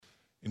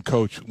And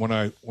Coach, when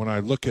I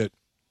look at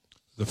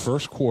the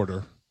first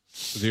quarter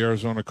for the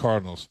Arizona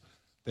Cardinals,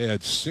 they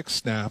had 6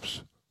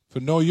 snaps for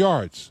no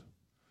yards.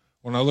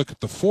 When I look at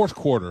the fourth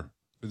quarter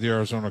for the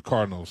Arizona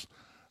Cardinals,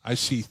 I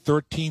see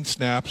 13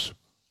 snaps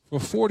for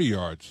 40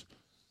 yards.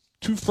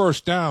 2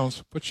 first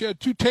downs, but you had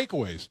 2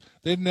 takeaways.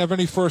 They didn't have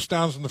any first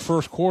downs in the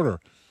first quarter.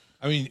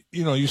 I mean,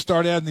 you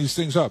start adding these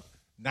things up.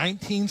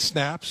 19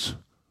 snaps,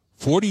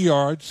 40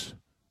 yards,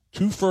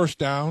 2 first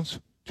downs,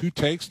 2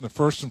 takes in the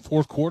first and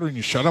fourth quarter, and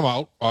you shut them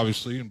out,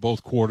 obviously, in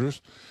both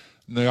quarters.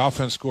 And the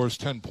offense scores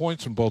 10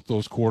 points in both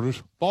those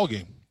quarters. Ball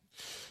game.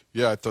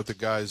 Yeah, I thought the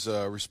guys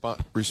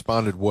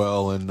responded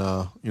well,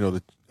 and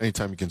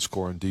anytime you can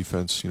score on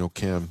defense,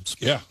 Cam's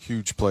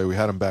huge play. We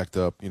had him backed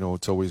up.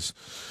 It's always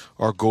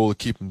our goal to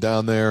keep him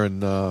down there,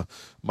 and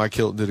Mike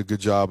Hilton did a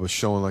good job of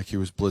showing like he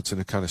was blitzing.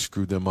 It kind of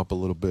screwed them up a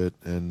little bit,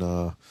 and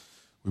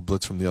we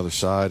blitzed from the other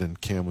side, and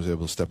Cam was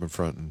able to step in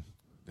front,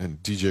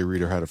 and DJ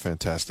Reader had a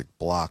fantastic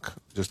block,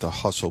 just a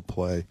hustle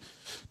play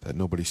that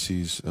nobody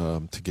sees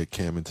to get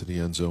Cam into the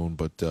end zone.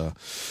 But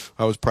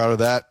I was proud of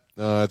that.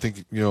 I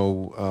think,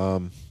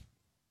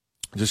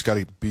 just got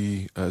to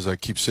be, as I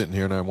keep sitting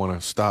here, and I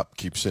want to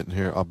keep sitting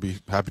here. I'll be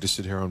happy to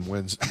sit here on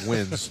wins.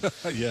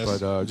 Yes.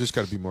 But just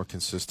got to be more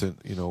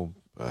consistent.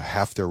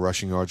 Half their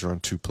rushing yards are on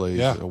 2 plays.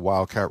 Yeah. A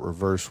wildcat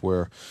reverse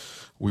where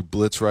we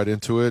blitz right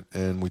into it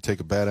and we take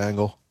a bad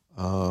angle.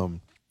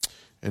 And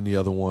the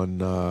other one,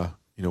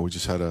 we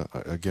just had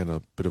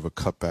a bit of a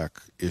cutback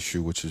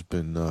issue, which has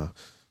been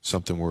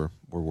something we're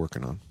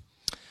working on.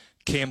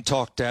 Cam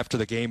talked after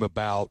the game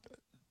about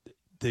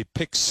the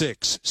pick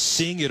 6,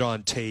 seeing it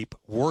on tape,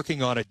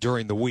 working on it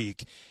during the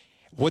week.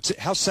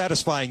 How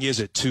satisfying is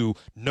it to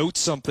note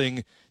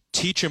something,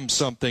 teach him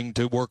something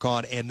to work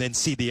on, and then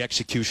see the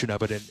execution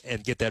of it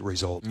and get that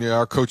result? Yeah,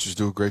 our coaches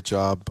do a great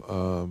job,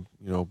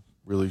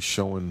 really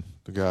showing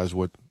the guys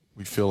what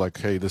we feel like,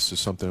 hey, this is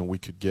something we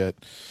could get.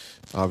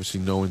 Obviously,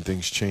 knowing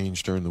things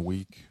change during the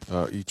week,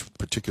 each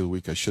particular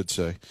week, I should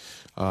say.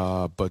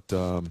 I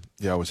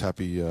was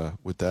happy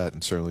with that,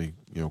 and certainly,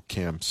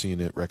 Cam seeing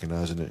it,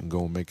 recognizing it, and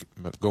going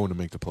to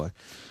make the play.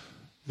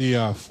 The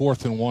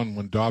 4th and 1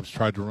 when Dobbs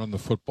tried to run the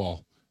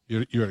football,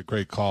 you had a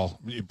great call.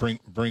 You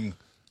bring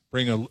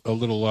a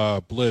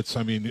little blitz.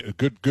 I mean, a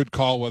good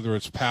call, whether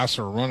it's pass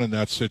or run in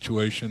that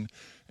situation,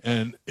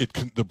 and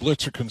the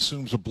blitzer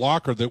consumes a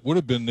blocker that would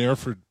have been there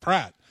for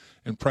Pratt,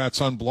 and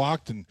Pratt's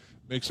unblocked and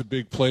makes a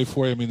big play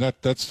for you. I mean,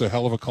 that's the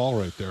hell of a call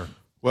right there.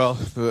 Well,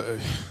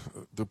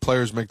 the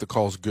players make the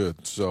calls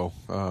good, so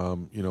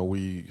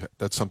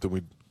that's something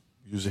we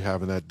usually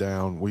have in that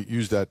down. We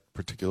use that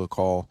particular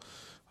call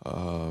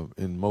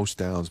in most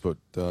downs, but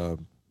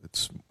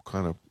it's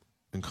kind of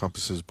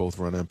encompasses both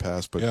run and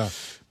pass. But yeah.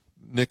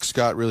 Nick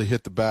Scott really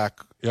hit the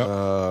back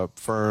Yep.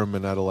 firm,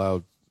 and that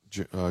allowed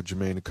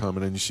Jermaine to come,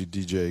 and then you see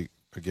DJ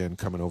again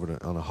coming over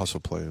on a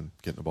hustle play and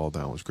getting the ball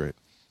down was great.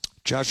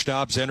 Josh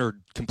Dobbs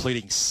entered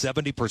completing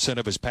 70%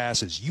 of his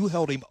passes. You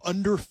held him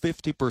under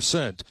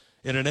 50%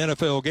 in an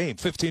NFL game,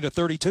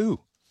 15-32.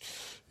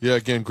 Yeah,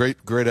 again,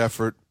 great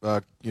effort.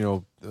 By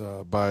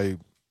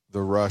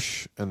the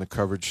rush and the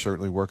coverage,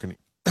 certainly working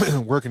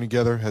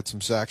together. Had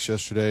some sacks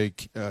yesterday.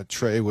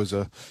 Trey was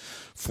a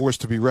force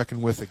to be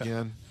reckoned with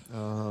again,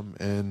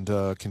 and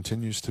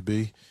continues to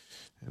be,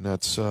 and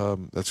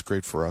that's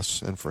great for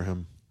us and for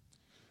him.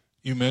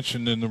 You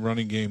mentioned in the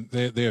running game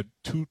they had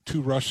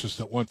two rushes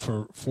that went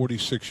for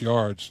 46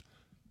 yards,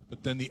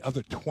 but then the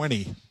other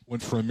 20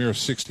 went for a mere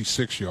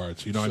 66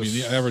 yards. I mean,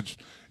 the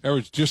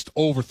average just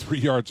over 3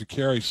 yards a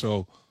carry.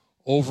 So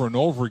over and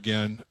over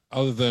again,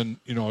 other than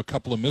a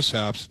couple of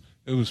mishaps,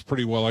 it was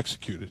pretty well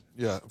executed.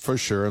 Yeah, for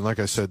sure. And like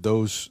I said,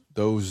 but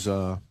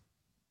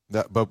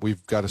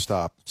we've got to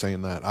stop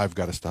saying that. I've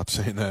got to stop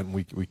saying that, and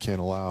we can't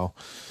allow,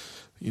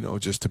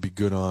 just to be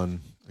good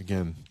on,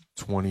 again,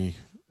 20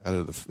 out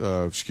of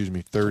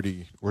the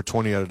 30 or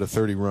 20 out of the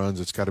 30 runs.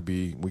 It's got to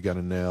be, we got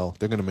to nail.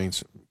 They're going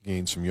to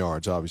gain some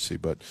yards, obviously,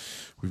 but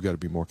we've got to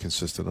be more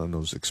consistent on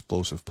those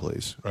explosive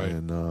plays. Right.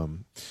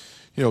 And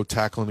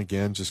tackling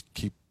again, just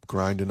keep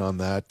grinding on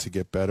that to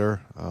get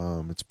better.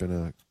 It's been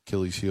a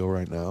Achilles heel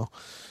right now,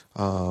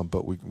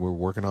 but we're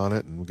working on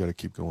it, and we got to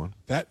keep going.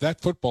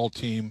 That football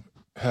team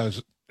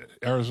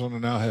Arizona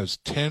now has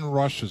 10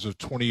 rushes of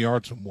 20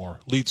 yards or more,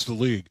 leads the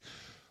league.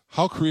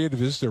 How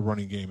creative is their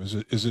running game? Is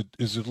it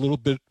a little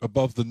bit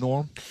above the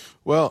norm?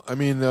 Well, I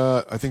mean,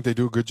 I think they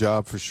do a good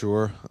job for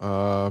sure.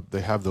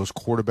 They have those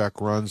quarterback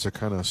runs that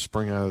kind of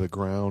spring out of the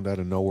ground, out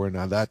of nowhere.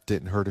 Now, that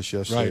didn't hurt us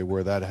yesterday, right,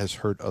 where that has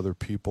hurt other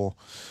people.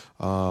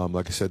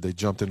 Like I said, they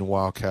jumped into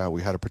Wildcat.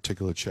 We had a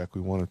particular check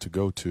we wanted to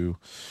go to.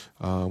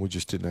 We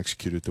just didn't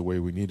execute it the way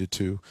we needed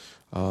to.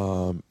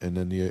 And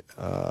then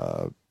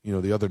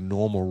the other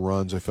normal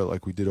runs, I felt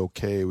like we did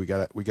okay. We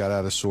got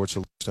out of sorts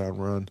of down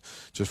run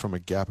just from a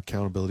gap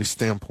accountability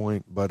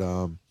standpoint. But,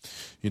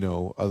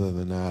 other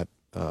than that,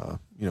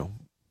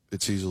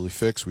 it's easily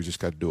fixed. We just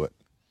got to do it.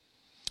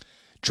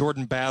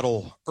 Jordan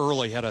Battle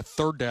early had a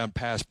third down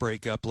pass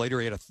breakup. Later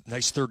he had a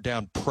nice third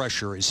down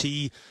pressure. Is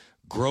he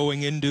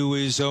growing into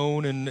his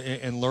own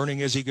and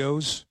learning as he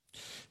goes?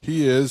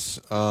 He is.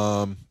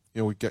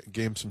 We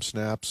gave him some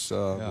snaps.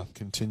 We'll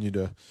continue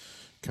to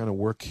kind of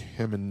work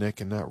him and Nick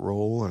in that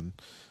role. And,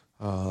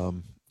 I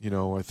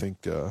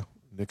think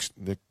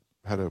Nick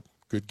had a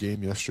good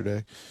game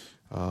yesterday.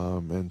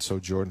 And so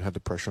Jordan had the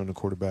pressure on the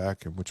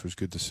quarterback, and which was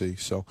good to see.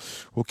 So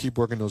we'll keep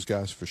working those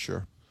guys for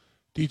sure.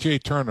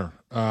 DJ Turner,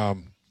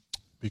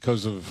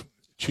 because of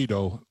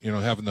Cheeto,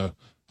 having the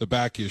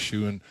back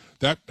issue, and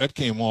that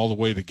came all the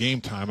way to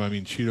game time. I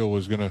mean, Cheeto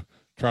was going to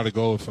try to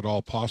go if at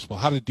all possible.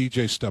 How did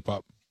DJ step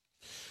up?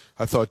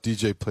 I thought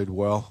DJ played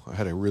well. I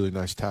had a really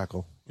nice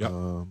tackle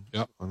on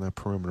that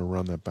perimeter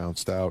run that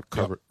bounced out,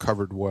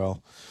 covered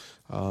well.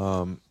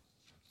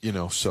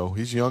 So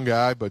he's a young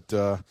guy,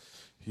 but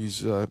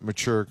he's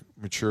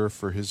mature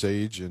for his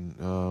age. And,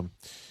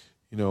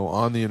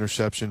 on the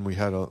interception, we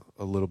had a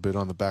little bit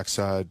on the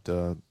backside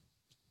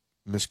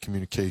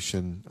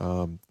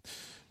miscommunication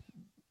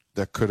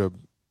that could have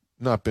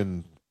not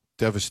been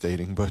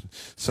devastating, but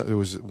it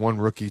was one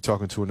rookie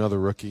talking to another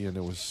rookie, and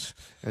it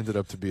ended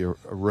up to be a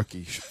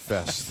rookie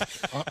fest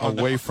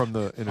away from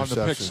the interception.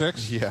 On the pick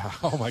six? Yeah.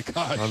 Oh, my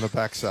God. On the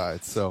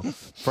backside. So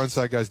front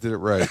side guys did it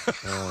right.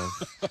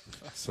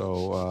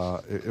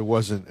 It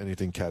wasn't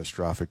anything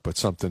catastrophic, but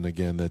something,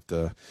 again,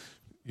 that,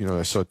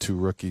 I saw two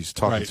rookies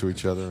talking to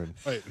each other,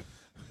 and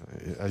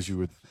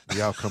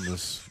the outcome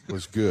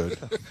was good,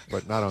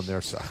 but not on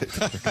their side.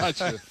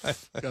 Gotcha.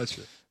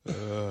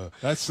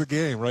 That's the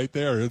game right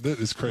there.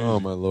 It's crazy.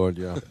 Oh, my Lord,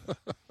 yeah.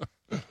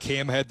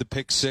 Cam had the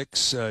pick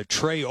six.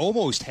 Trey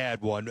almost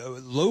had one.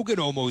 Logan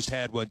almost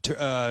had one.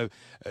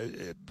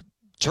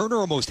 Turner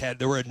almost had.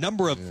 There were a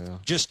number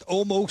of just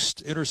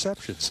almost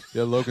interceptions.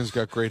 Yeah, Logan's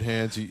got great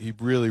hands. He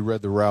really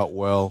read the route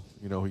well.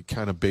 He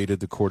kind of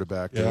baited the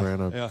quarterback. They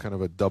ran kind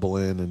of a double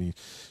in, and he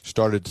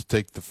started to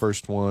take the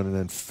first one and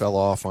then fell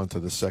off onto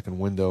the second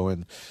window.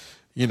 And,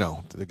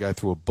 the guy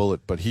threw a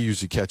bullet, but he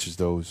usually catches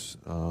those.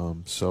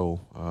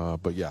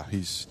 But yeah,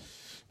 he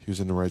was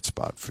in the right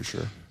spot for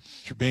sure.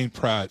 Jermaine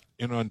Pratt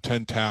in on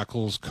 10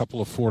 tackles,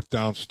 couple of fourth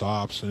down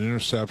stops, an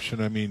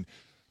interception. I mean,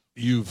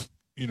 you've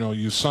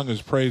sung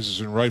his praises,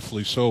 and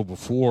rightfully so,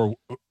 before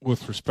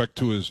with respect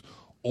to his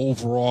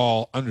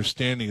overall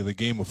understanding of the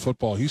game of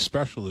football. He's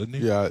special, isn't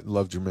he? Yeah, I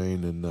love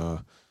Jermaine and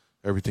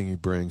everything he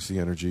brings, the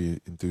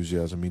energy,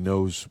 enthusiasm. He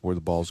knows where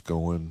the ball's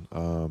going,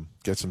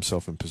 gets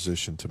himself in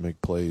position to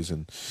make plays,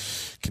 and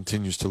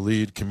continues to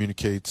lead,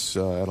 communicates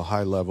at a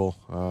high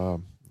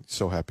level.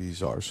 So happy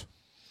he's ours.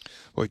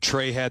 Well,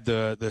 Trey had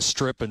the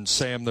strip and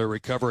Sam the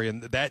recovery,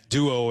 and that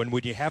duo, and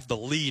when you have the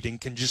lead and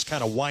can just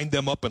kind of wind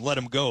them up and let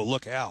them go,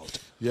 look out.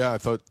 Yeah, I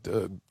thought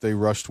they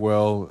rushed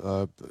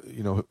well.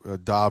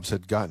 Dobbs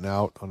had gotten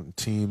out on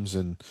teams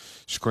and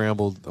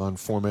scrambled on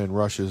four-man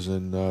rushes,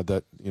 and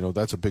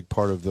that's a big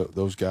part of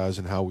those guys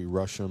and how we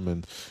rush them.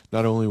 And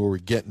not only were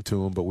we getting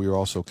to them, but we were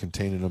also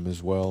containing them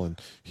as well.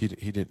 And he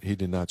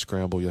did not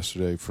scramble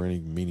yesterday for any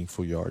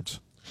meaningful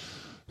yards.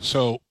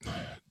 So,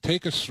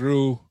 take us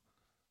through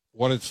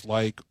what it's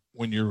like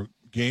when you're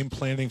game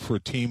planning for a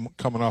team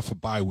coming off a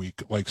bye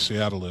week like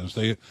Seattle is.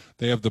 They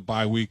have the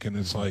bye week, and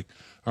it's like,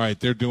 all right,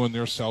 they're doing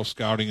their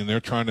self-scouting, and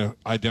they're trying to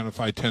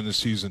identify 10 this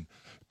season.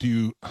 Do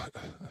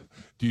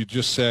you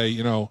just say,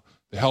 the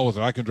hell with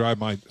it, I can drive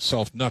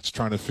myself nuts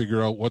trying to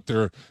figure out what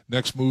their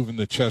next move in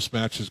the chess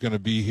match is going to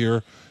be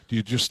here? Do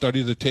you just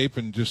study the tape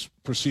and just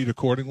proceed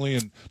accordingly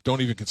and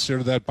don't even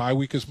consider that bye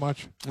week as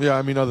much? Yeah,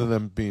 I mean, other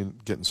than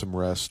getting some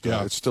rest,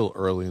 it's still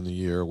early in the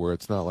year where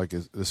it's not like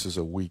this is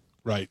a week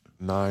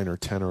 9 or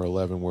 10 or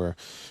 11 where,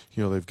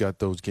 they've got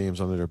those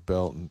games under their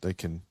belt and they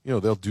can,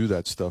 they'll do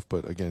that stuff.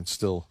 But again,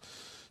 still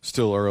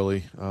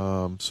early.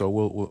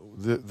 So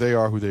they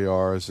are who they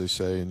are, as they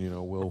say, and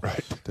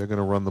they're going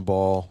to run the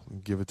ball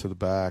and give it to the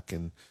back,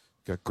 and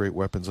got great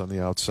weapons on the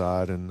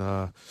outside,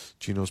 and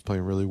Gino's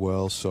playing really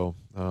well. So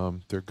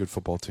they're a good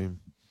football team.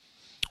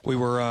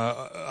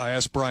 I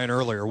asked Brian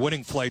earlier,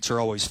 winning flights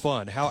are always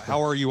fun.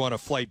 How are you on a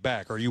flight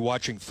back? Are you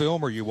watching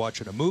film? Are you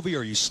watching a movie?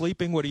 Are you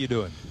sleeping? What are you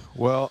doing?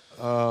 Well,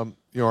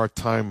 our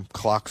time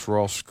clocks were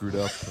all screwed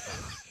up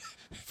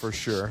for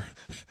sure.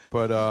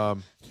 But,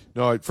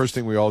 first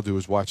thing we all do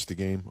is watch the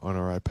game on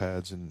our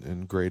iPads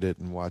and grade it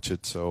and watch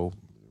it. So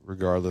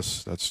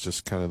regardless, that's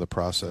just kind of the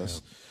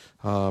process.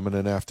 Yeah. And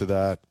then after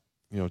that,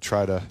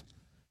 try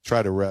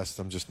to rest.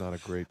 I'm just not a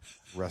great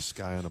rest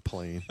guy on a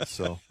plane.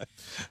 So,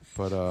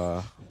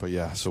 but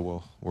yeah,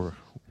 so we're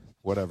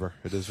whatever.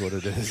 It is what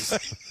it is.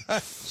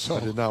 So, I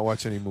did not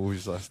watch any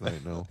movies last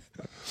night. No.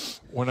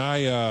 When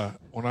I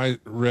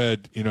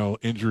read,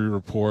 injury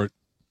report,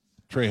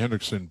 Trey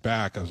Hendrickson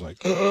back, I was like,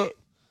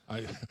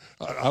 I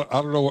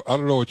don't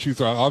know what you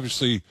thought.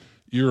 Obviously,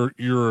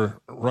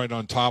 you're right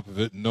on top of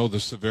it and know the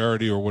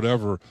severity or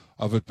whatever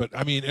of it. But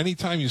I mean,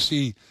 anytime you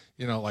see,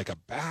 like a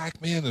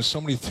back, man, there's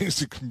so many things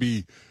that can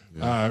be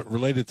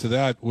related to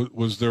that.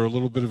 Was there a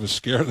little bit of a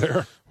scare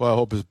there? Well, I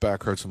hope his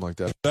back hurts him like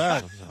that.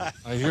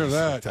 I hear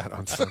that. Like that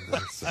on Sunday.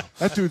 So.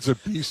 That dude's a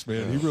beast,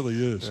 man. He really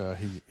is. Yeah,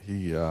 he's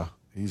he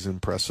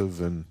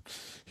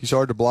he's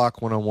hard to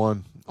block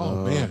one-on-one.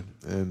 Oh man.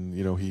 And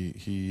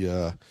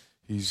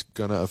he he's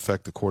going to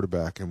affect the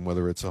quarterback, and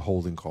whether it's a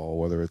holding call,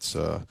 whether it's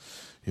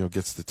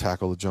gets the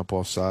tackle to jump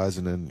off sides,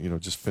 and then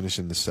just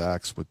finishing the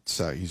sacks with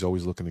he's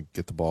always looking to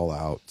get the ball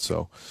out.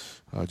 So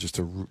just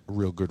a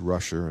real good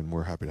rusher, and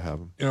we're happy to have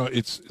him.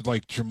 It's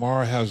like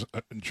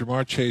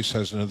Jamar Chase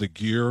has another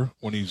gear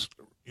when he's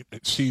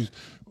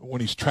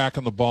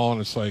tracking the ball,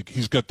 and it's like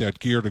he's got that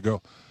gear to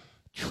go.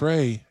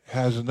 Trey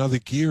has another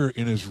gear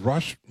in his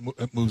rush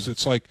moves.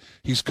 It's like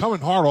he's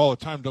coming hard all the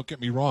time, don't get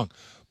me wrong.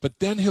 But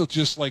then he'll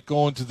just like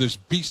go into this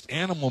beast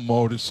animal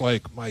mode. It's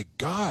like, my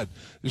God,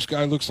 this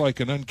guy looks like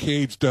an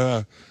uncaged,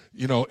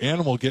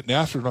 animal getting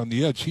after it on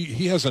the edge.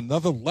 He has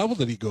another level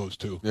that he goes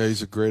to. Yeah,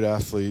 he's a great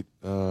athlete.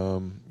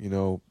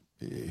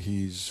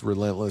 He's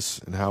relentless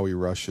in how he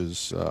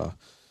rushes.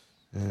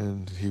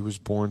 And he was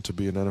born to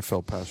be an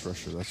NFL pass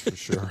rusher, that's for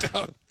sure.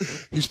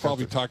 He's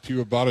probably talked to you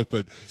about it,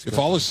 but if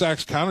all his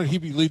sacks counted,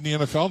 he'd be leading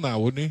the NFL now,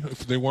 wouldn't he?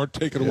 If they weren't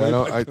taken away.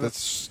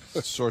 That's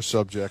a sore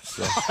subject.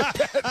 So.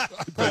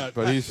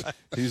 But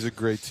he's a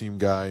great team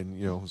guy,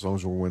 and as long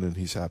as we're winning,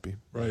 he's happy.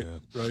 Right.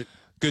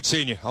 Good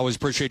seeing you. Always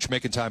appreciate you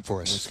making time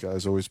for us. Thanks,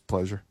 guys. Always a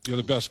pleasure. You're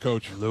the best,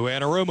 Coach. Lou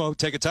Anarumo.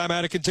 Take a time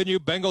out to continue.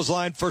 Bengals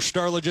Line, First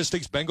Star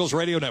Logistics, Bengals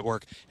Radio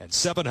Network, and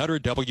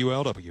 700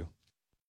 WLW.